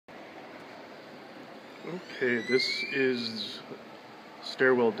Okay, this is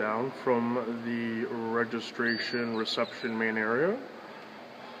stairwell down from the registration reception main area.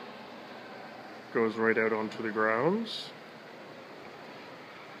 Goes right out onto the grounds.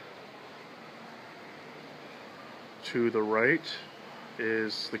 To the right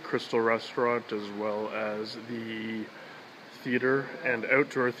is the Crystal Restaurant as well as the theater and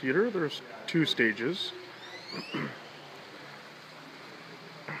outdoor theater. There's 2 stages.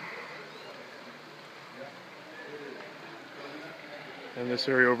 And this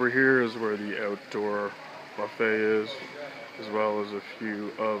area over here is where the outdoor buffet is, as well as a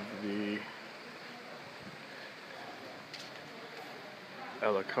few of the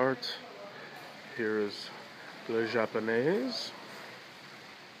a la carte. Here is Le Japonais.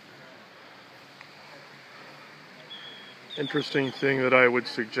 Interesting thing that I would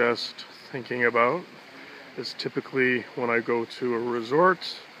suggest thinking about is typically when I go to a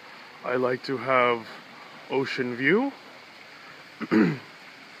resort, I like to have ocean view.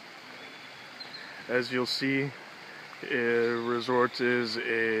 As you'll see, a resort is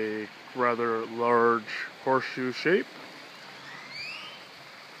a rather large horseshoe shape.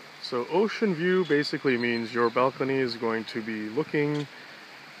 So ocean view basically means your balcony is going to be looking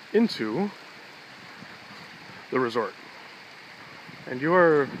into the resort. And you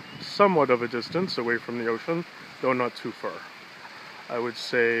are somewhat of a distance away from the ocean, though not too far. I would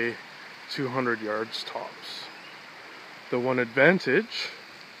say 200 yards tops. The one advantage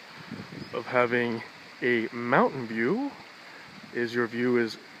of having a mountain view is your view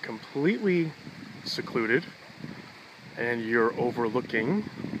is completely secluded and you're overlooking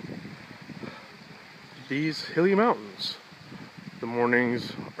these hilly mountains. The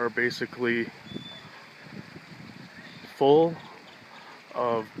mornings are basically full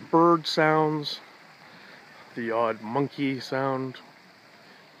of bird sounds, the odd monkey sound.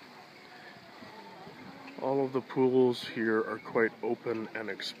 All of the pools here are quite open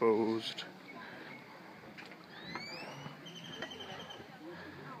and exposed.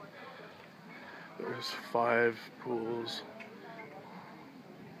 There's 5 pools.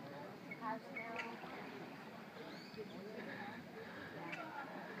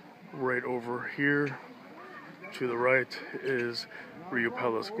 Right over here to the right is Rio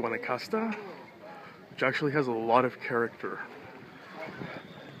Palace Guanacaste, which actually has a lot of character.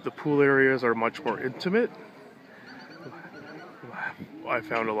 The pool areas are much more intimate. I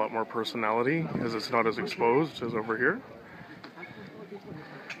found a lot more personality because it's not as exposed as over here.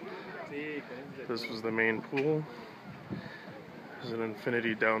 This was the main pool. There's an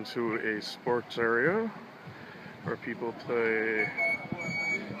infinity down to a sports area where people play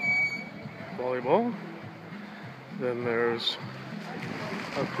volleyball. Then there's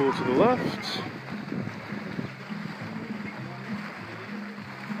a pool to the left,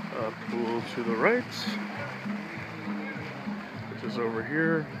 a pool to the right, which is over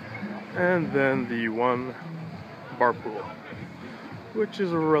here, and then the one bar pool, which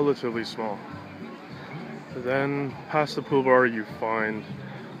is relatively small. Then past the pool bar you find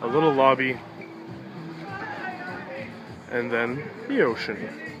a little lobby and then the ocean.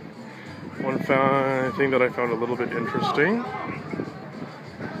 One thing that I found a little bit interesting,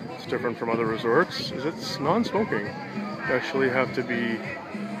 it's different from other resorts, is it's non-smoking. You actually have to be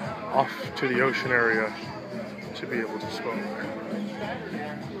off to the ocean area to be able to smoke.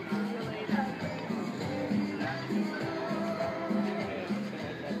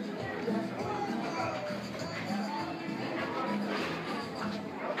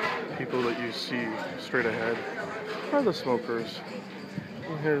 People that you see straight ahead are the smokers.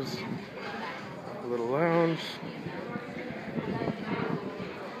 And here's a little lounge.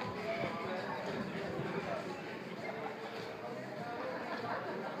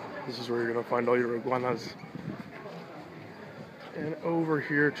 This is where you're going to find all your iguanas. And over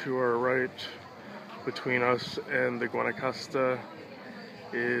here to our right, between us and the Guanacaste,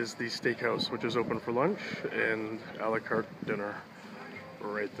 is the steakhouse, which is open for lunch and a la carte dinner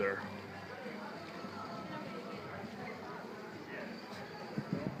right there.